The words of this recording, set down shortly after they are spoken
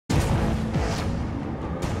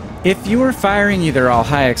If you are firing either all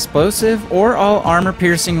high explosive or all armor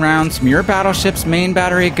piercing rounds from your battleship's main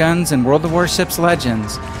battery guns in World of Warships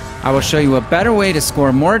Legends, I will show you a better way to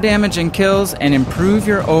score more damage and kills and improve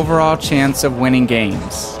your overall chance of winning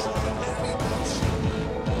games.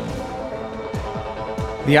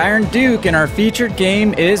 The Iron Duke in our featured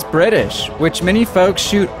game is British, which many folks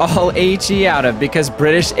shoot all HE out of because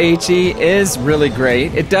British HE is really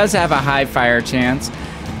great. It does have a high fire chance,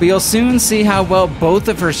 but you'll soon see how well both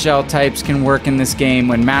of her shell types can work in this game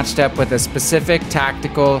when matched up with a specific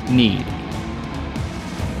tactical need.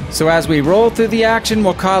 So as we roll through the action,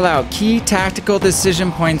 we'll call out key tactical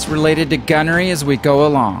decision points related to gunnery as we go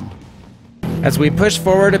along. As we push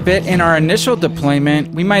forward a bit in our initial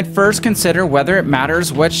deployment, we might first consider whether it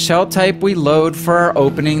matters what shell type we load for our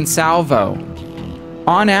opening salvo.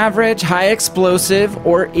 On average, high explosive,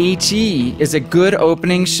 or HE, is a good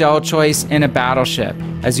opening shell choice in a battleship,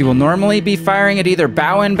 as you will normally be firing at either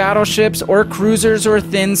bow-end battleships or cruisers or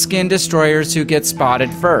thin-skinned destroyers who get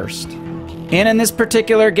spotted first. And in this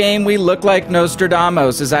particular game, we look like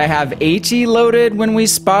Nostradamus, as I have HE loaded when we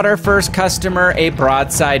spot our first customer, a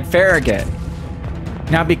broadside Farragut.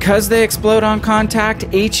 Now, because they explode on contact,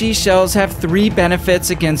 HE shells have 3 benefits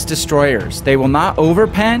against destroyers. They will not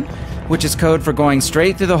overpen, which is code for going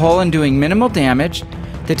straight through the hull and doing minimal damage.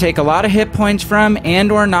 They take a lot of hit points from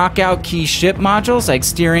and or knock out key ship modules like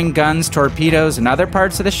steering, guns, torpedoes, and other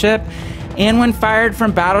parts of the ship. And when fired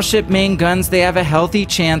from battleship main guns, they have a healthy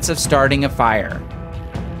chance of starting a fire.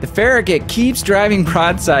 The Farragut keeps driving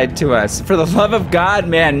broadside to us. For the love of God,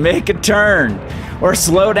 man, make a turn, or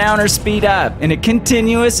slow down or speed up in a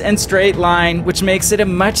continuous and straight line, which makes it a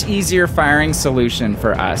much easier firing solution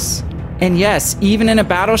for us. And yes, even in a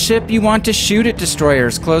battleship, you want to shoot at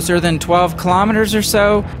destroyers closer than 12 kilometers or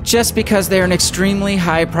so, just because they're an extremely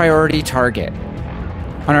high priority target.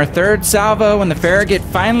 On our third salvo, when the Farragut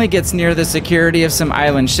finally gets near the security of some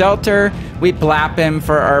island shelter, we blap him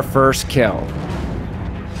for our first kill.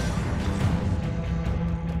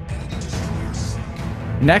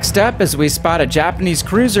 Next up, as we spot a Japanese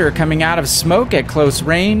cruiser coming out of smoke at close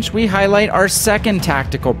range, we highlight our second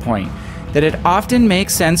tactical point, that it often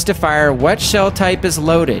makes sense to fire what shell type is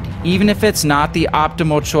loaded, even if it's not the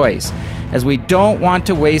optimal choice, as we don't want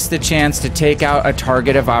to waste the chance to take out a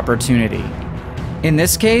target of opportunity. In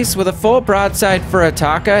this case, with a full broadside for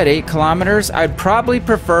Ataka at 8 kilometers, I'd probably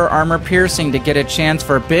prefer armor piercing to get a chance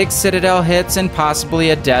for big citadel hits and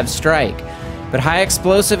possibly a dev strike. But high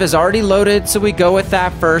explosive is already loaded, so we go with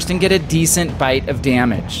that first and get a decent bite of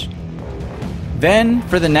damage. Then,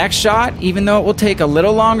 for the next shot, even though it will take a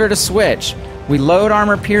little longer to switch, we load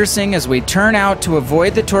armor piercing as we turn out to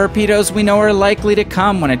avoid the torpedoes we know are likely to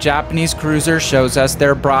come when a Japanese cruiser shows us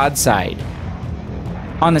their broadside.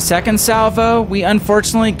 On the second salvo, we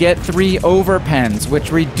unfortunately get 3 overpens,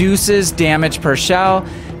 which reduces damage per shell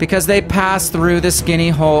because they pass through the skinny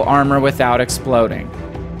hull armor without exploding.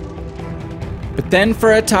 But then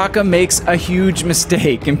Ataka makes a huge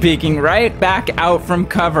mistake in peeking right back out from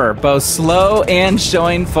cover, both slow and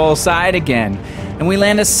showing full side again. And we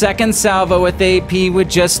land a second salvo with AP with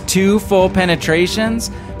just 2 full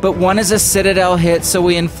penetrations, but one is a citadel hit, so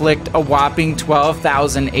we inflict a whopping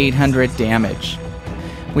 12,800 damage.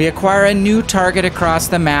 We acquire a new target across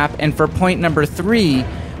the map, and for point number 3,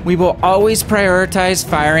 we will always prioritize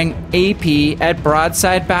firing AP at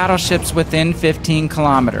broadside battleships within 15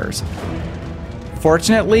 kilometers.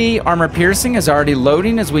 Fortunately, armor piercing is already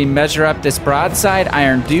loading as we measure up this broadside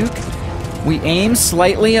Iron Duke. We aim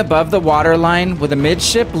slightly above the waterline with a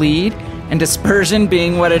midship lead, and dispersion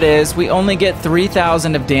being what it is, we only get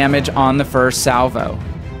 3,000 of damage on the first salvo.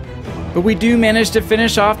 But we do manage to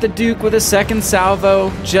finish off the Duke with a second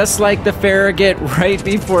salvo, just like the Farragut, right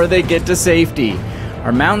before they get to safety.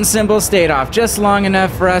 Our mountain symbol stayed off just long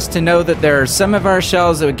enough for us to know that there are some of our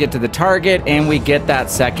shells that would get to the target, and we get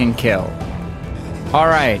that second kill.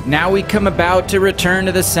 Alright, now we come about to return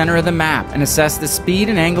to the center of the map and assess the speed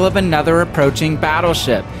and angle of another approaching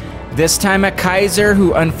battleship. This time a Kaiser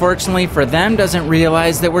who, unfortunately for them, doesn't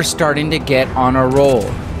realize that we're starting to get on a roll.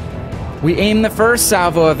 We aim the first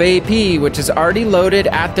salvo of AP, which is already loaded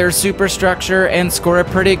at their superstructure, and score a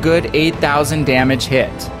pretty good 8,000 damage hit.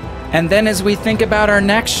 And then as we think about our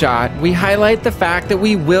next shot, we highlight the fact that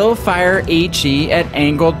we will fire HE at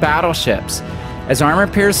angled battleships. As armor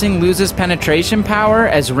piercing loses penetration power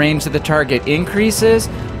as range of the target increases,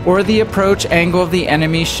 or the approach angle of the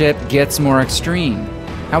enemy ship gets more extreme.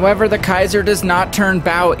 However, the Kaiser does not turn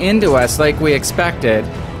bow into us like we expected.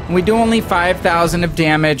 We do only 5,000 of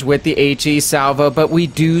damage with the HE salvo, but we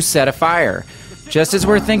do set a fire. Just as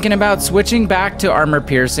we're thinking about switching back to armor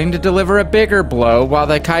piercing to deliver a bigger blow while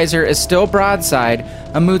the Kaiser is still broadside,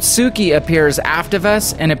 a Mutsuki appears aft of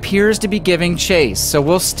us and appears to be giving chase, so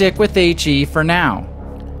we'll stick with HE for now.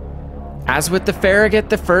 As with the Farragut,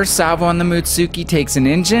 the first salvo on the Mutsuki takes an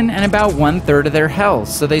engine and about 1/3 of their health,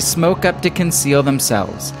 so they smoke up to conceal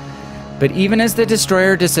themselves. But even as the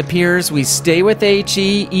destroyer disappears, we stay with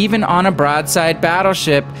HE even on a broadside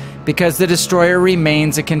battleship because the destroyer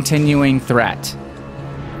remains a continuing threat.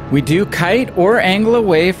 We do kite or angle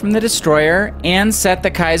away from the destroyer and set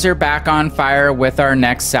the Kaiser back on fire with our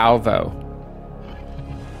next salvo.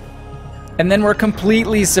 And then we're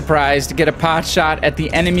completely surprised to get a pot shot at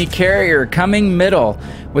the enemy carrier coming middle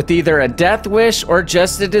with either a death wish or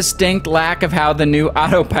just a distinct lack of how the new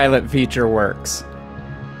autopilot feature works.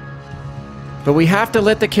 But we have to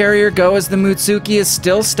let the carrier go as the Mutsuki is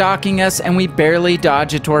still stalking us and we barely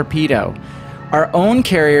dodge a torpedo. Our own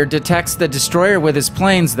carrier detects the destroyer with his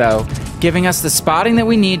planes though, giving us the spotting that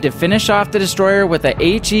we need to finish off the destroyer with a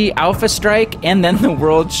HE Alpha Strike and then the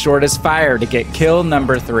world's shortest fire to get kill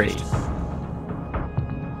number 3.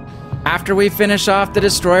 After we finish off the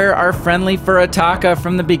destroyer, our friendly Furataka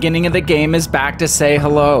from the beginning of the game is back to say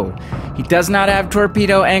hello. He does not have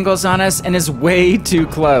torpedo angles on us and is way too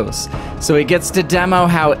close, so he gets to demo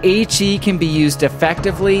how HE can be used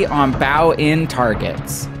effectively on bow-in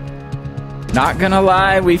targets. Not gonna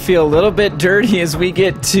lie, we feel a little bit dirty as we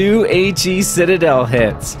get 2 HE Citadel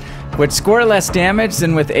hits, which score less damage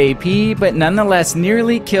than with AP, but nonetheless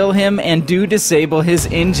nearly kill him and do disable his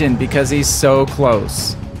engine because he's so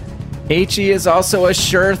close. HE is also a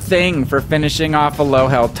sure thing for finishing off a low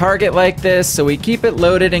health target like this, so we keep it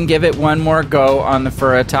loaded and give it one more go on the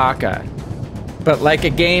Furataka. But like a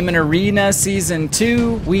game in Arena Season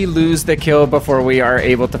 2, we lose the kill before we are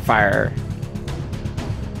able to fire.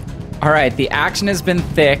 Alright, the action has been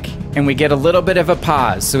thick, and we get a little bit of a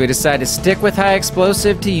pause, so we decide to stick with high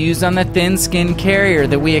explosive to use on the thin-skinned carrier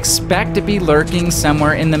that we expect to be lurking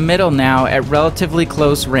somewhere in the middle now at relatively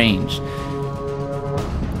close range.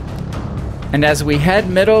 And as we head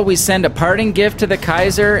middle, we send a parting gift to the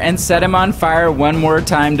Kaiser and set him on fire one more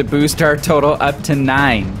time to boost our total up to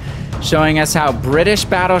 9, showing us how British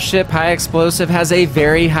battleship high explosive has a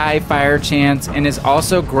very high fire chance and is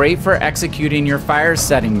also great for executing your fire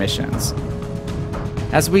setting missions.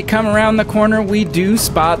 As we come around the corner, we do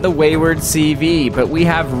spot the wayward CV, but we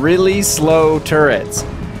have really slow turrets.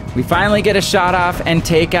 We finally get a shot off and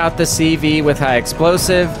take out the CV with high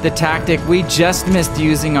explosive, the tactic we just missed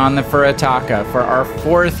using on the Furataka for our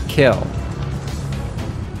 4th kill.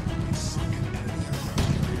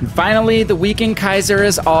 And finally, the weakened Kaiser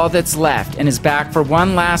is all that's left and is back for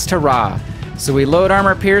one last hurrah. So we load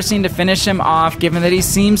armor piercing to finish him off, given that he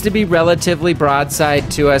seems to be relatively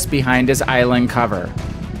broadside to us behind his island cover.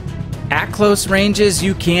 At close ranges,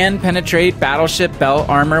 you can penetrate battleship belt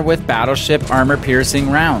armor with battleship armor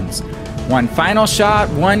piercing rounds. One final shot,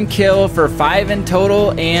 1 kill for 5 in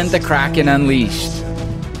total, and the Kraken unleashed.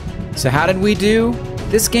 So how did we do?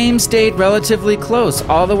 This game stayed relatively close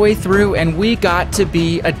all the way through, and we got to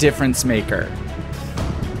be a difference maker.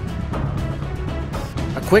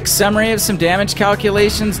 A quick summary of some damage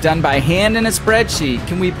calculations done by hand in a spreadsheet.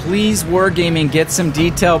 Can we please Wargaming get some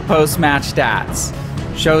detailed post-match stats?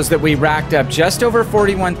 Shows that we racked up just over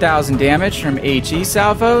 41,000 damage from HE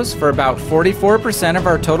salvos for about 44% of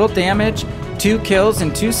our total damage, 2 kills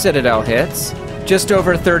and 2 Citadel hits. Just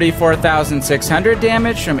over 34,600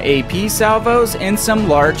 damage from AP salvos in some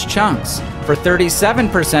large chunks for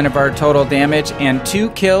 37% of our total damage and 2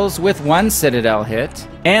 kills with 1 Citadel hit.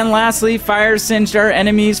 And lastly, fire singed our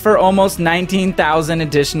enemies for almost 19,000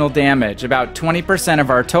 additional damage, about 20% of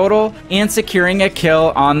our total, and securing a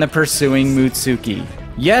kill on the pursuing Mutsuki.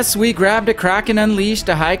 Yes, we grabbed a Kraken Unleashed,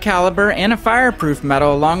 a high caliber, and a fireproof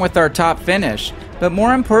medal along with our top finish. But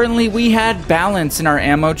more importantly, we had balance in our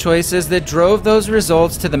ammo choices that drove those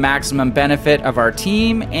results to the maximum benefit of our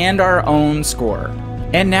team and our own score.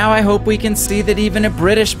 And now I hope we can see that even a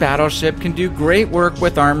British battleship can do great work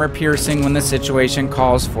with armor piercing when the situation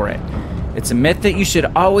calls for it. It's a myth that you should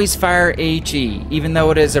always fire HE, even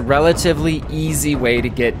though it is a relatively easy way to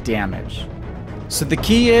get damage. So the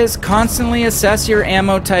key is constantly assess your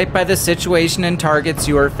ammo type by the situation and targets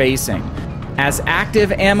you are facing, as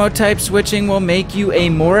active ammo type switching will make you a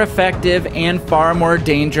more effective and far more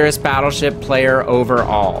dangerous battleship player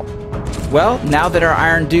overall. Well, now that our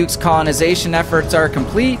Iron Duke's colonization efforts are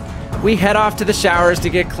complete, we head off to the showers to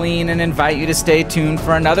get clean and invite you to stay tuned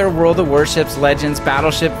for another World of Warships Legends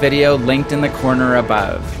battleship video linked in the corner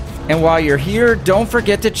above. And while you're here, don't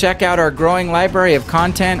forget to check out our growing library of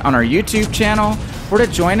content on our YouTube channel, or to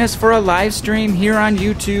join us for a live stream here on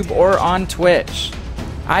YouTube or on Twitch.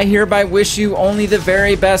 I hereby wish you only the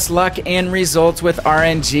very best luck and results with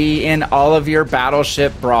RNG in all of your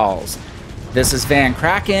Battleship brawls. This is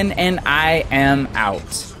VannKraken, and I am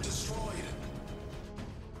out.